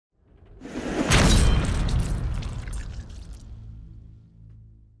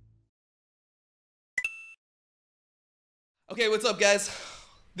Okay, what's up, guys?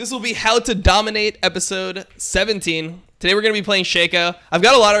 This will be How to Dominate episode 17. Today we're going to be playing Shaco. I've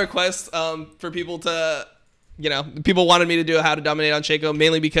got a lot of requests for people to, people wanted me to do a How to Dominate on Shaco,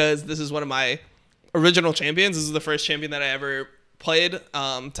 mainly because this is one of my original champions. This is the first champion that I ever played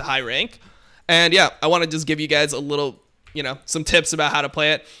to high rank. And yeah, I want to just give you guys a little, some tips about how to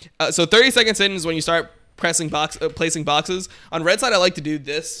play it. So 30 seconds in is when you start placing boxes. On red side, I like to do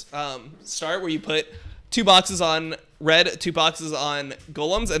this start where you put 2 boxes on red, 2 boxes on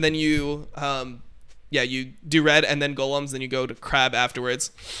golems, and then you you do red and then golems, then you go to crab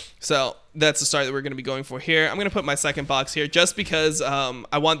afterwards. So that's the start that we're going to be going for here. I'm going to put my second box here just because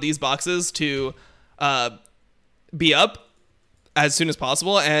I want these boxes to be up as soon as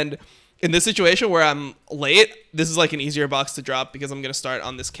possible. And in this situation where I'm late, this is like an easier box to drop because I'm going to start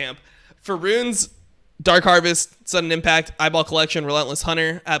on this camp. For runes, Dark Harvest, Sudden Impact, Eyeball Collection, Relentless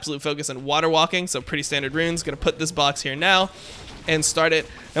Hunter, Absolute Focus, and Water Walking. So pretty standard runes. Going to put this box here now and start it.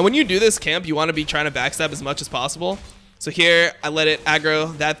 And when you do this camp, you want to be trying to backstab as much as possible. So here, I let it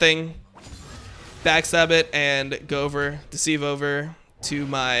aggro that thing, backstab it, and go over, deceive over to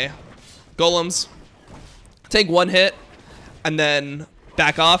my golems. Take 1 hit, and then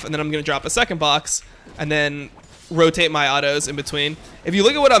back off, and then I'm going to drop a second box, and then rotate my autos in between. If you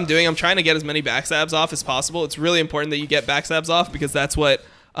look at what I'm doing, I'm trying to get as many backstabs off as possible. It's really important that you get backstabs off because that's what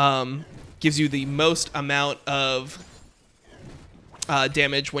gives you the most amount of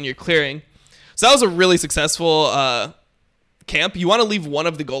damage when you're clearing. So that was a really successful camp. You want to leave one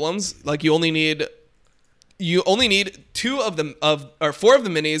of the golems. Like you only need 2 of them or 4 of the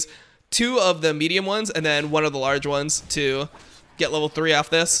minis, 2 of the medium ones, and then 1 of the large ones to get level 3 off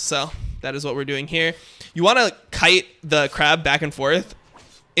this. So that is what we're doing here. You want to kite the crab back and forth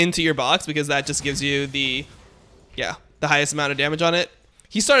into your box because that just gives you the highest amount of damage on it.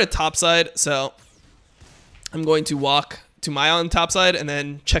 He started top side, so I'm going to walk to my own top side and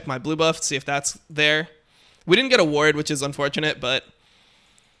then check my blue buff to see if that's there. We didn't get a ward, which is unfortunate, but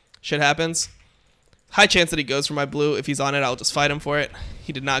shit happens. High chance that he goes for my blue. If he's on it, I'll just fight him for it.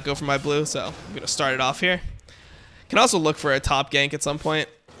 He did not go for my blue, so I'm going to start it off here. Can also look for a top gank at some point.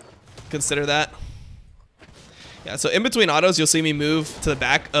 Consider that. Yeah, so in between autos, you'll see me move to the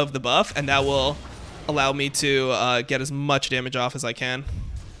back of the buff, and that will allow me to get as much damage off as I can.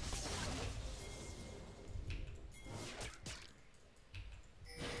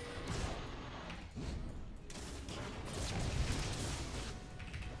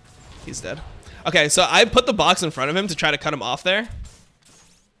 He's dead. Okay, so I put the box in front of him to try to cut him off there.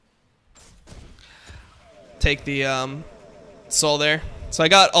 Take the soul there. So I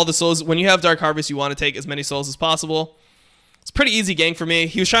got all the souls. When you have Dark Harvest, you want to take as many souls as possible. It's a pretty easy gank for me.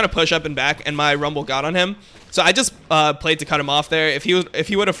 He was trying to push up and back, and my Rumble got on him. So I just played to cut him off there. If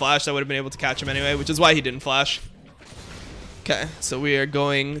he would have flashed, I would have been able to catch him anyway, which is why he didn't flash. Okay, so we are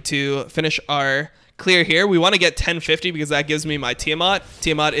going to finish our clear here. We want to get 1050 because that gives me my Tiamat.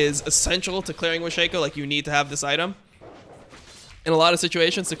 Tiamat is essential to clearing with Shaco. Like, you need to have this item in a lot of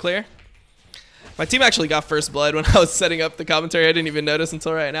situations to clear. My team actually got first blood when I was setting up the commentary. I didn't even notice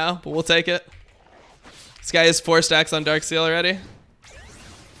until right now, but we'll take it. This guy has 4 stacks on Darksteel already.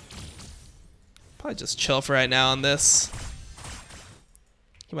 Probably just chill for right now on this.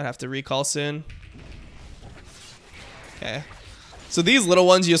 He might have to recall soon. Okay. So these little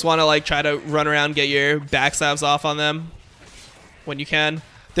ones, you just want to like try to run around, get your backstabs off on them when you can.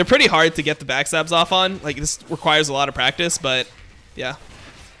 They're pretty hard to get the backstabs off on. Like, this requires a lot of practice, but yeah.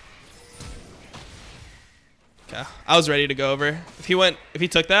 Okay, I was ready to go over. If he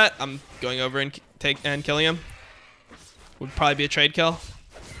took that, I'm going over and killing him. Would probably be a trade kill.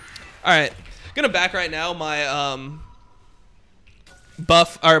 All right, gonna back right now. My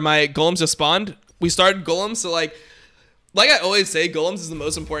buff or my golems just spawned. We started golems, so like I always say, golems is the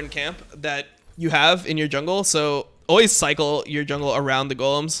most important camp that you have in your jungle. So always cycle your jungle around the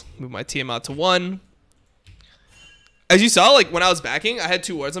golems. Move my TM out to 1. As you saw, like when I was backing, I had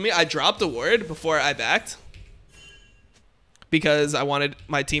 2 wards on me. I dropped a ward before I backed, because I wanted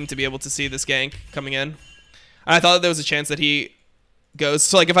my team to be able to see this gank coming in. And I thought there was a chance that he goes.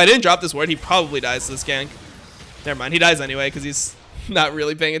 So like if I didn't drop this ward, he probably dies to this gank. Never mind, he dies anyway because he's not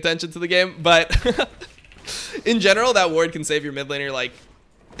really paying attention to the game. But in general, that ward can save your mid laner like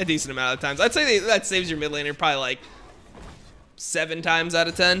a decent amount of times. I'd say that saves your mid laner probably like 7 times out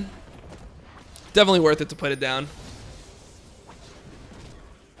of 10. Definitely worth it to put it down.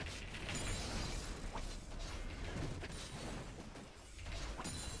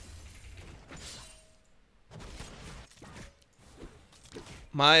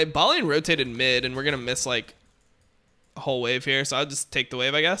 My bot lane rotated mid, and we're going to miss, like, a whole wave here, so I'll just take the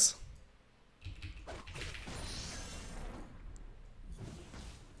wave, I guess.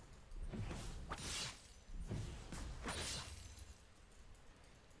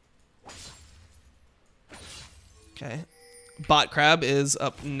 Okay. Bot crab is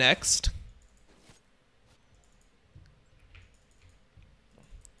up next.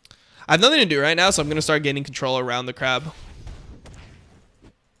 I have nothing to do right now, so I'm going to start gaining control around the crab.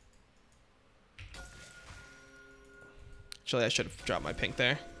 Actually, I should have dropped my pink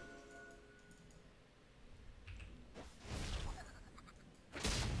there.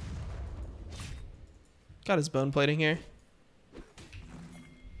 Got his bone plating here.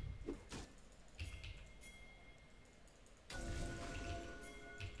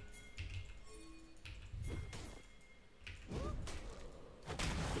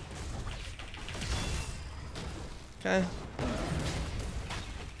 Okay.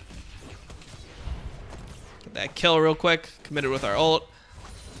 Get that kill real quick. Committed with our ult.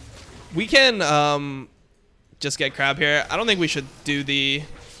 We can just get crab here. I don't think we should do the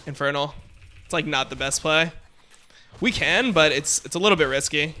infernal. It's like not the best play. We can, but it's a little bit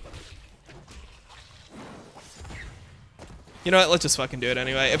risky. You know what? Let's just fucking do it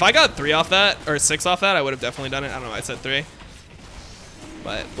anyway. If I got 3 off that, or 6 off that, I would have definitely done it. I don't know why I said 3.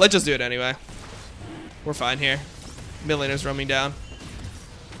 But let's just do it anyway. We're fine here. Mid laner's roaming down.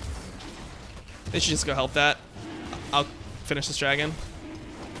 They should just go help that. I'll finish this dragon.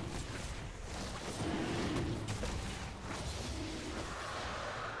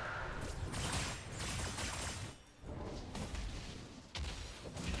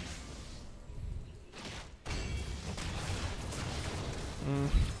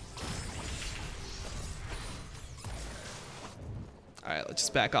 Alright, let's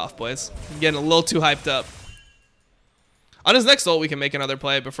just back off, boys. I'm getting a little too hyped up. On his next ult, we can make another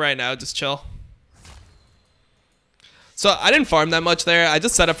play, but for right now, just chill. So I didn't farm that much there. I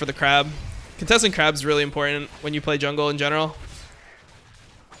just set up for the crab. Contesting crab is really important when you play jungle in general.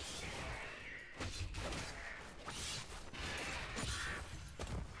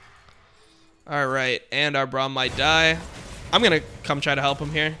 Alright, and our Braum might die. I'm going to come try to help him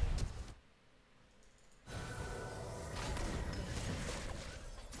here.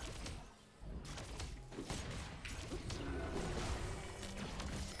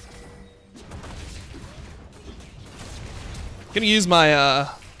 Gonna use my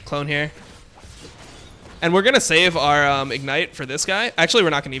clone here. And we're gonna save our ignite for this guy. Actually, we're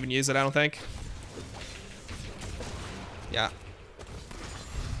not gonna even use it, I don't think. Yeah.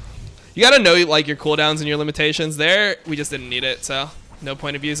 You gotta know like your cooldowns and your limitations. There, we just didn't need it, so no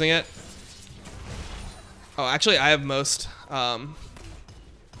point of using it. Oh, actually, I have most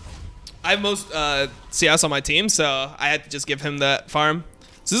CS on my team, so I had to just give him that farm.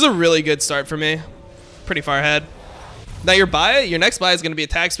 So this is a really good start for me. Pretty far ahead. Now your next buy is going to be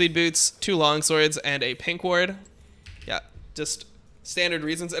attack speed boots, 2 long swords, and a pink ward. Yeah, just standard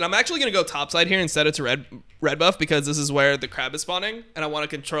reasons. And I'm actually going to go topside here instead of to red buff because this is where the crab is spawning, and I want to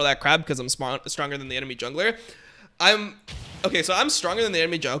control that crab because I'm stronger than the enemy jungler. Okay, so I'm stronger than the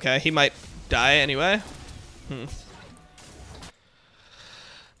enemy jungler. Okay, he might die anyway. I'm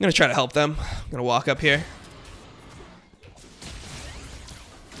going to try to help them. I'm going to walk up here.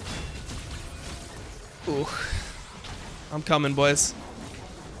 Ooh. I'm coming, boys.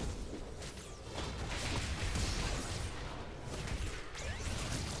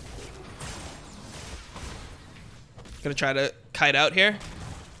 Gonna try to kite out here.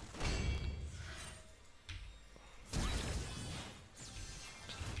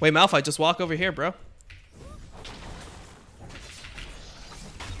 Wait, Malphite, just walk over here, bro.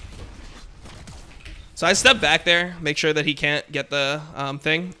 So I step back there, make sure that he can't get the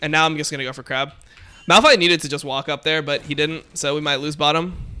thing, and now I'm just gonna go for crab. Malphite needed to just walk up there, but he didn't, so we might lose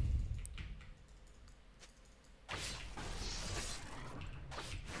bottom.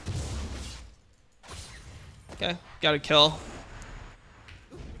 Okay, got a kill.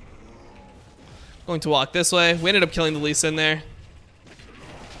 Going to walk this way. We ended up killing the Lee Sin there.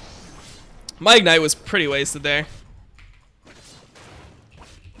 My ignite was pretty wasted there.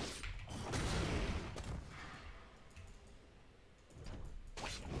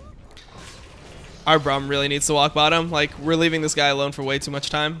 Our Braum really needs to walk bottom. Like, we're leaving this guy alone for way too much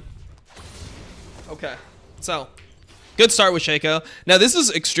time. Okay, so good start with Shaco. Now, this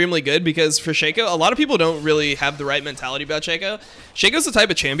is extremely good because for Shaco, a lot of people don't really have the right mentality about Shaco. Shaco's the type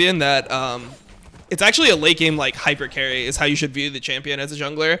of champion that it's actually a late game like hyper carry is how you should view the champion as a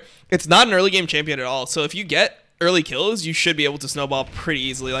jungler. It's not an early game champion at all. So if you get early kills, you should be able to snowball pretty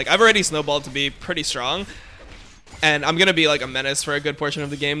easily. Like, I've already snowballed to be pretty strong. And I'm going to be like a menace for a good portion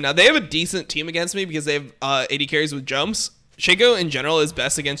of the game. Now, they have a decent team against me because they have AD carries with jumps. Shaco, in general, is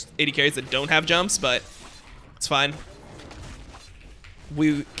best against AD carries that don't have jumps, but it's fine.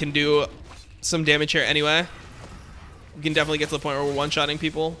 We can do some damage here anyway. We can definitely get to the point where we're one-shotting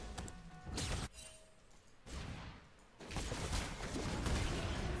people.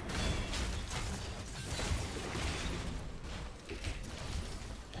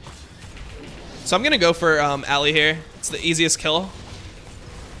 So I'm going to go for Ali here. It's the easiest kill.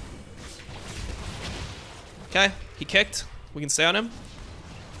 Okay, he kicked. We can stay on him.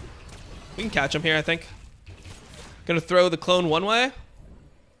 We can catch him here, I think. Gonna throw the clone one way.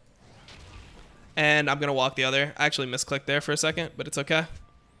 And I'm gonna walk the other. I actually misclicked there for a second, but it's okay.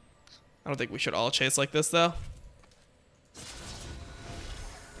 I don't think we should all chase like this, though.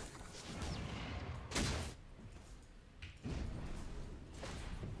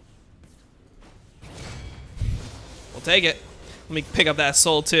 We'll take it. Let me pick up that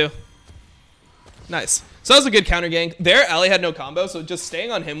soul, too. Nice. So that was a good counter gank. There, Ali had no combo, so just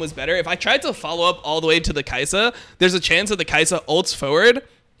staying on him was better. If I tried to follow up all the way to the Kai'Sa, there's a chance that the Kai'Sa ults forward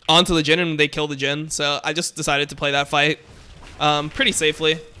onto the Jhin and they kill the Jhin. So I just decided to play that fight pretty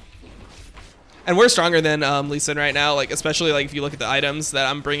safely. And we're stronger than Lee Sin right now, like especially like if you look at the items that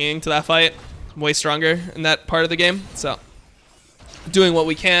I'm bringing to that fight. I'm way stronger in that part of the game. So doing what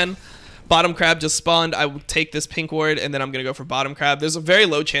we can. Bottom crab just spawned. I will take this pink ward, and then I'm going to go for bottom crab. There's a very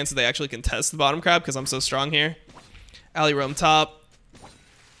low chance that they actually contest the bottom crab because I'm so strong here. Ali roam top.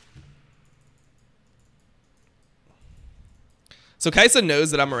 So Kai'Sa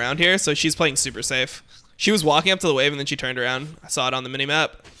knows that I'm around here, so she's playing super safe. She was walking up to the wave, and then she turned around. I saw it on the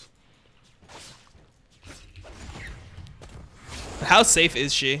minimap. But how safe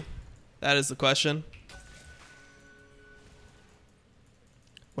is she? That is the question.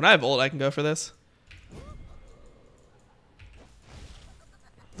 When I have ult, I can go for this.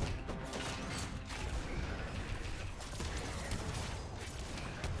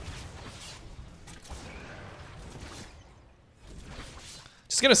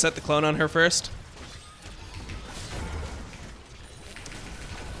 Just gonna set the clone on her first.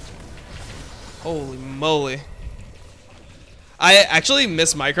 Holy moly. I actually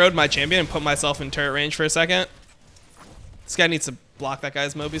mismicroed my champion and put myself in turret range for a second. This guy needs to block that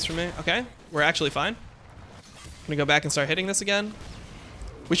guy's Mobies for me. Okay, we're actually fine. I'm gonna go back and start hitting this again.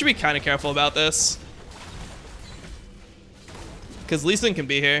 We should be kind of careful about this. Because Lee Sin can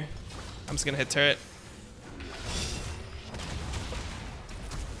be here. I'm just gonna hit turret.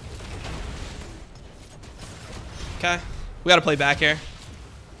 Okay, we gotta play back here.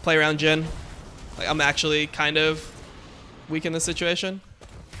 Play around Jhin. Like, I'm actually kind of weak in this situation.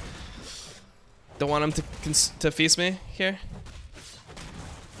 Don't want him to feast me here.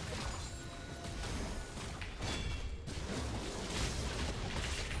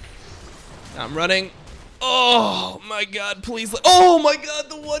 I'm running. Oh my god, please. Oh my god,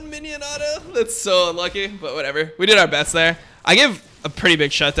 the one minion auto. That's so unlucky, but whatever. We did our best there. I give a pretty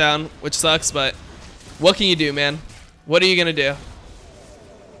big shutdown, which sucks, but what can you do, man? What are you gonna do?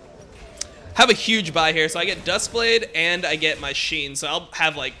 Have a huge buy here, so I get Duskblade and I get my Sheen, so I'll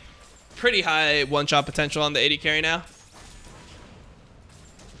have like pretty high one-shot potential on the 80 carry now.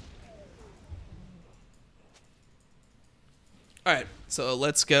 Alright, so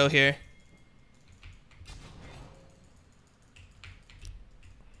let's go here.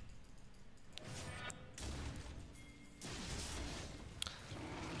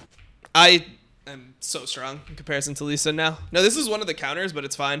 I am so strong in comparison to Lee Sin now. No, this is one of the counters, but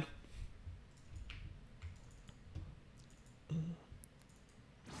it's fine.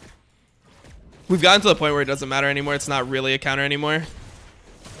 We've gotten to the point where it doesn't matter anymore. It's not really a counter anymore.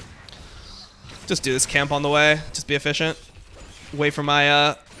 Just do this camp on the way. Just be efficient. Wait for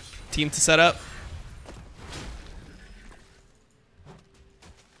my team to set up.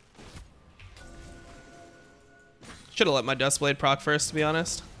 Should have let my Duskblade proc first, to be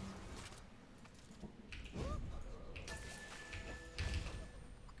honest.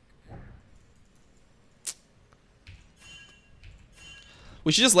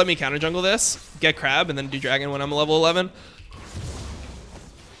 We should just let me counter jungle this, get crab, and then do dragon when I'm level 11.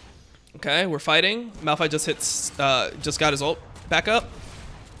 Okay, we're fighting. Malphite just hits, just got his ult back up.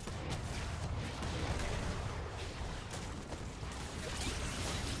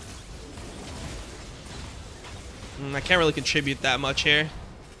 I can't really contribute that much here.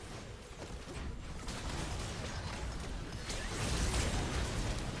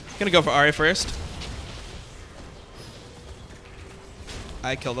 Gonna go for Ahri first.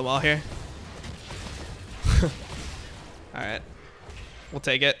 I killed them all here. Alright. We'll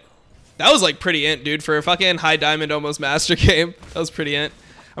take it. That was like pretty int, dude, for a fucking high diamond almost master game. That was pretty int.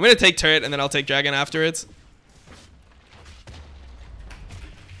 I'm gonna take turret and then I'll take dragon afterwards.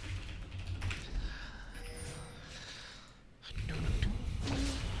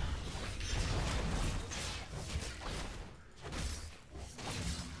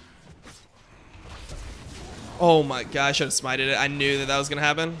 Oh my god, I should have smited it. I knew that that was gonna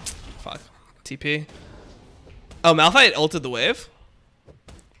happen. Fuck. TP. Oh, Malphite ulted the wave?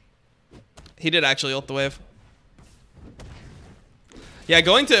 He did actually ult the wave. Yeah,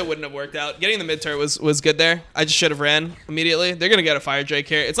 going to it wouldn't have worked out. Getting the mid turret was good there. I just should have ran immediately. They're going to get a Fire Drake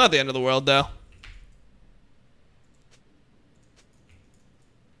here. It's not the end of the world, though.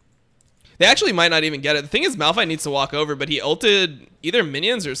 They actually might not even get it. The thing is, Malphite needs to walk over, but he ulted either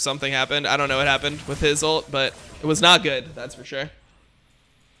minions or something happened. I don't know what happened with his ult, but it was not good. That's for sure.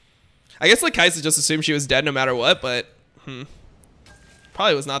 I guess like kha'zix just assumed she was dead no matter what, but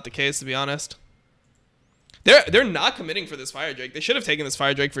probably was not the case, to be honest. They're not committing for this Fire Drake. They should have taken this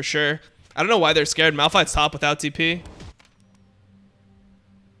Fire Drake for sure. I don't know why they're scared. Malphite's top without TP.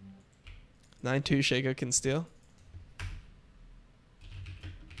 9-2 Shaco can steal.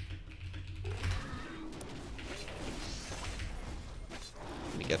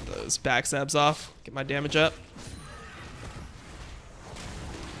 Let me get those backstabs off. Get my damage up.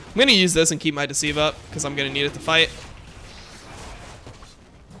 I'm going to use this and keep my deceive up because I'm going to need it to fight.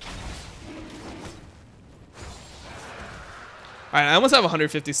 Alright, I almost have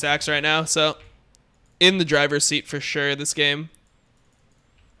 150 stacks right now, so in the driver's seat for sure this game.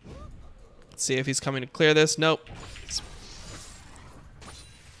 Let's see if he's coming to clear this. Nope.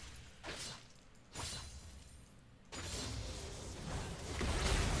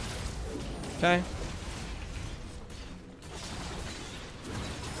 Okay.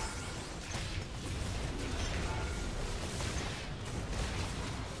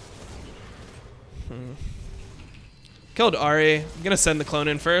 Killed Ari. I'm gonna send the clone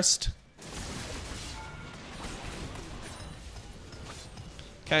in first.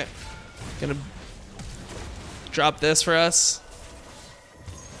 Okay. Gonna drop this for us.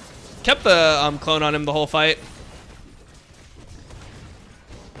 Kept the clone on him the whole fight.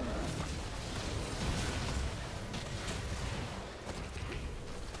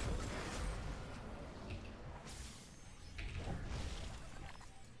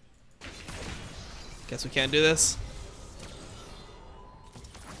 Guess we can't do this.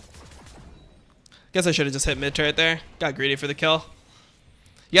 Guess I should have just hit mid turret there. Got greedy for the kill.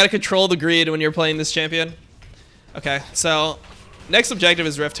 You gotta control the greed when you're playing this champion. Okay, so next objective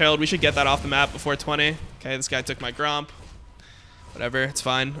is Rift Herald. We should get that off the map before 20. Okay, this guy took my Gromp. Whatever, it's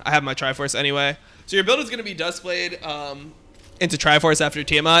fine. I have my Triforce anyway. So your build is gonna be Dustblade into Triforce after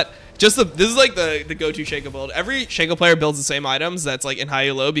Tiamat. This is like the go-to Shaco build. Every Shaco player builds the same items that's like in high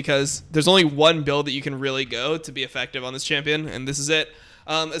or low because there's only one build that you can really go to be effective on this champion, and this is it.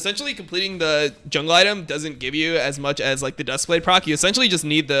 Essentially completing the jungle item doesn't give you as much as like the Dustblade proc. You essentially just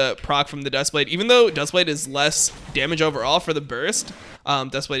need the proc from the Dustblade. Even though Dustblade is less damage overall for the burst,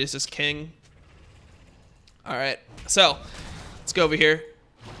 Dustblade is just king. Alright, so let's go over here.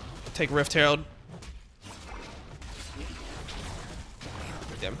 Take Rift Herald.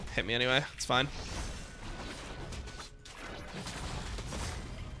 Damn, hit me anyway. It's fine.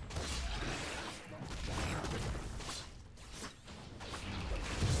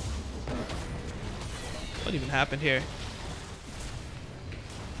 What even happened here?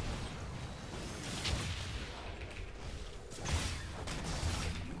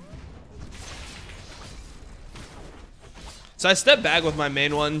 So I step back with my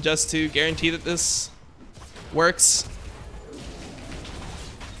main one just to guarantee that this works.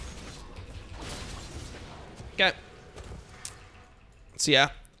 Okay. So yeah,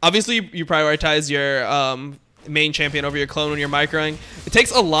 obviously you prioritize your main champion over your clone when you're microing. It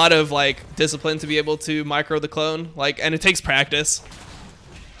takes a lot of like discipline to be able to micro the clone, and it takes practice.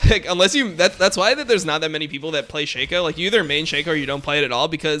 Like, unless you, that's why there's not that many people that play Shaco. Like, you either main Shaco or you don't play it at all,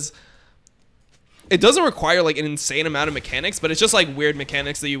 because it doesn't require like an insane amount of mechanics, but it's just like weird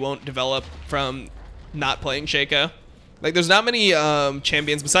mechanics that you won't develop from not playing Shaco. Like, there's not many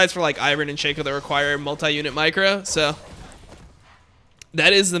champions besides for like Ivern and Shaco that require multi-unit micro. So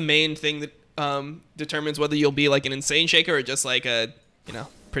that is the main thing that determines whether you'll be like an insane Shaco or just like a, you know,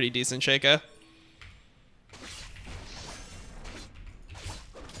 pretty decent Shaco.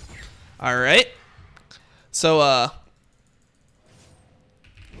 All right. So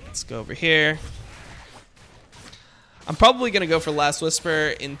let's go over here. I'm probably gonna go for Last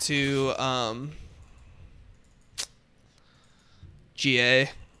Whisper into GA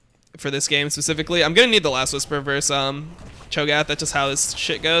for this game specifically. I'm gonna need the Last Whisper versus Cho'Gath. That's just how this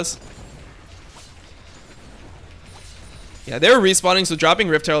shit goes. Yeah, they were respawning, so dropping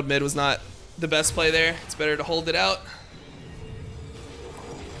Rift Herald mid was not the best play there. It's better to hold it out.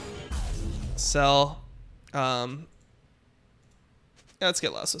 Sell. Yeah, let's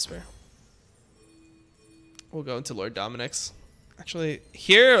get Last Whisper. We'll go into Lord Dominic's. Actually,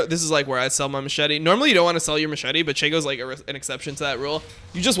 here, this is like where I'd sell my machete. Normally, you don't want to sell your machete, but Shaco's like an exception to that rule.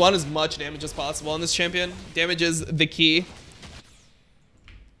 You just want as much damage as possible on this champion. Damage is the key.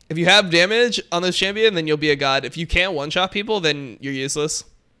 If you have damage on this champion, then you'll be a god. If you can't one-shot people, then you're useless.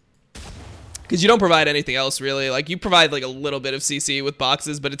 Because you don't provide anything else, really. Like, you provide, like, a little bit of CC with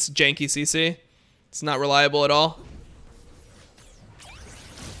boxes, but it's janky CC. It's not reliable at all.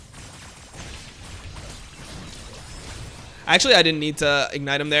 Actually, I didn't need to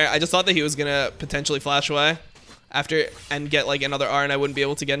ignite him there. I just thought that he was going to potentially flash away after and get, like, another R, and I wouldn't be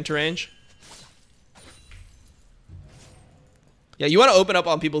able to get into range. Yeah, you want to open up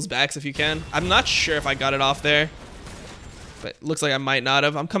on people's backs if you can. I'm not sure if I got it off there, but it looks like I might not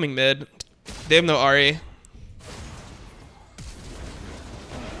have. I'm coming mid. They have no RE.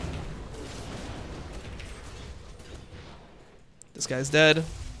 This guy's dead.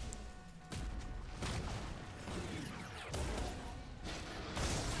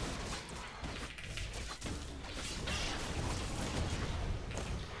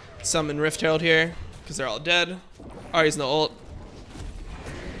 Summon Rift Herald here because they're all dead. Ari's no ult.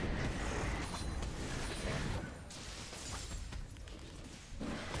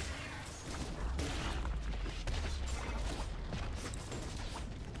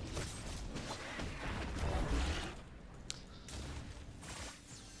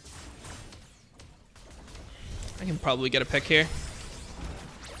 I can probably get a pick here.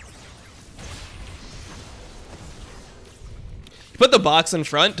 Put the box in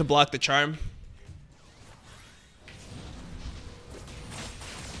front to block the charm.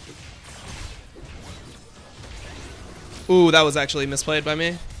 Ooh, that was actually misplayed by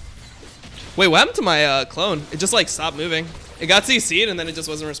me. Wait, what happened to my clone? It just like stopped moving. It got CC'd and then it just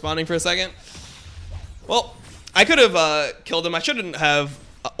wasn't responding for a second. Well, I could have killed him. I shouldn't have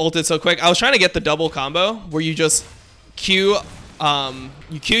ulted so quick. I was trying to get the double combo where you just Q,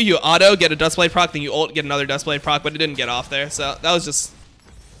 you auto, get a Dustblade proc, then you ult, get another Dustblade proc, but it didn't get off there. So that was just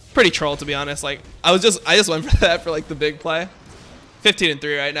pretty troll, to be honest. Like I just went for that for like the big play.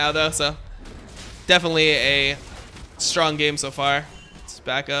 15-3 right now though, so definitely a strong game so far. Let's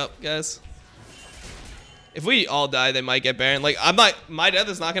back up, guys. If we all die, they might get Baron. Like my death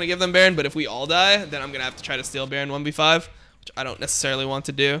is not gonna give them Baron, but if we all die, then I'm gonna have to try to steal Baron 1v5, which I don't necessarily want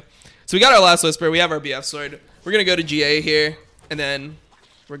to do. So we got our last Whisper. We have our BF sword. We're gonna go to GA here, and then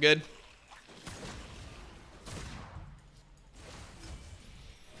we're good.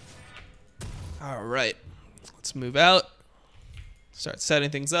 All right, let's move out. Start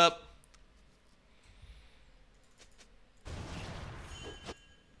setting things up.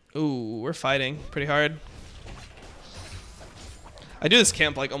 Ooh, we're fighting pretty hard. I do this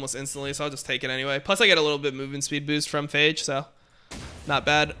camp like almost instantly, so I'll just take it anyway. Plus I get a little bit movement speed boost from Phage, so not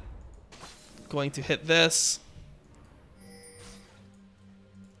bad. Going to hit this.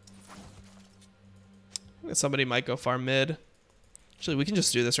 Somebody might go far mid. Actually, we can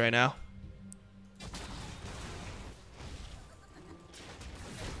just do this right now.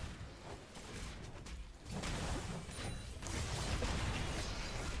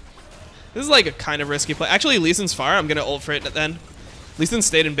 This is like a kind of risky play. Actually, Lee Sin's far. I'm going to ult for it then. Lee Sin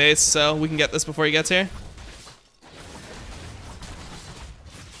stayed in base, so we can get this before he gets here.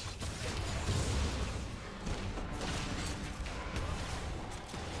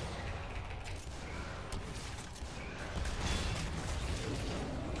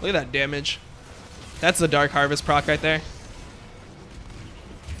 Look at that damage. That's the Dark Harvest proc right there.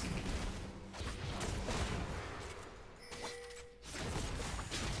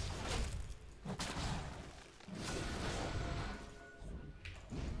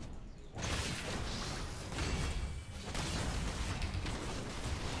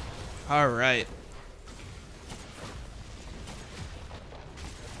 All right.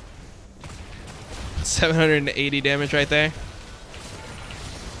 $780 damage right there.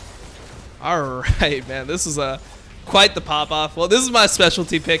 All right, man. This is quite the pop-off. Well, this is my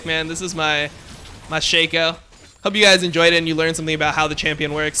specialty pick, man. This is my Shaco. Hope you guys enjoyed it and you learned something about how the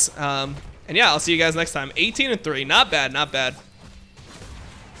champion works. And yeah, I'll see you guys next time. 18-3. Not bad, not bad.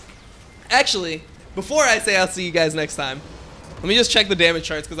 Actually, before I say I'll see you guys next time, let me just check the damage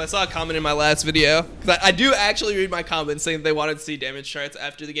charts because I saw a comment in my last video. Because I do actually read my comments saying they wanted to see damage charts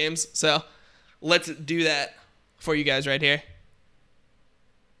after the games. So let's do that for you guys right here.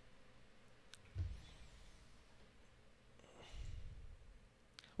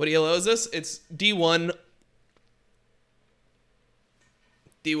 What ELO is this? It's D1.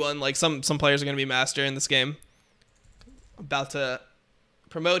 D1, like some players are going to be master in this game. About to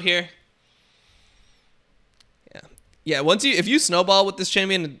promote here. Yeah, if you snowball with this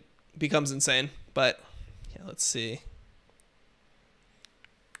champion, it becomes insane. But yeah, let's see.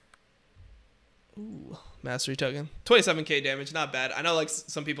 Ooh, mastery token. 27k damage, not bad. I know like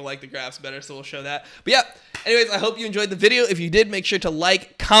some people like the graphs better, so we'll show that. But yeah, anyways, I hope you enjoyed the video. If you did, make sure to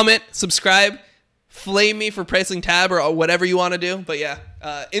like, comment, subscribe, flame me for pressing tab or whatever you want to do. But yeah,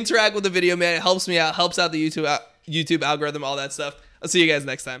 interact with the video, man. It helps me out, helps out the YouTube algorithm, all that stuff. I'll see you guys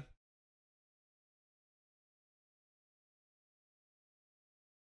next time.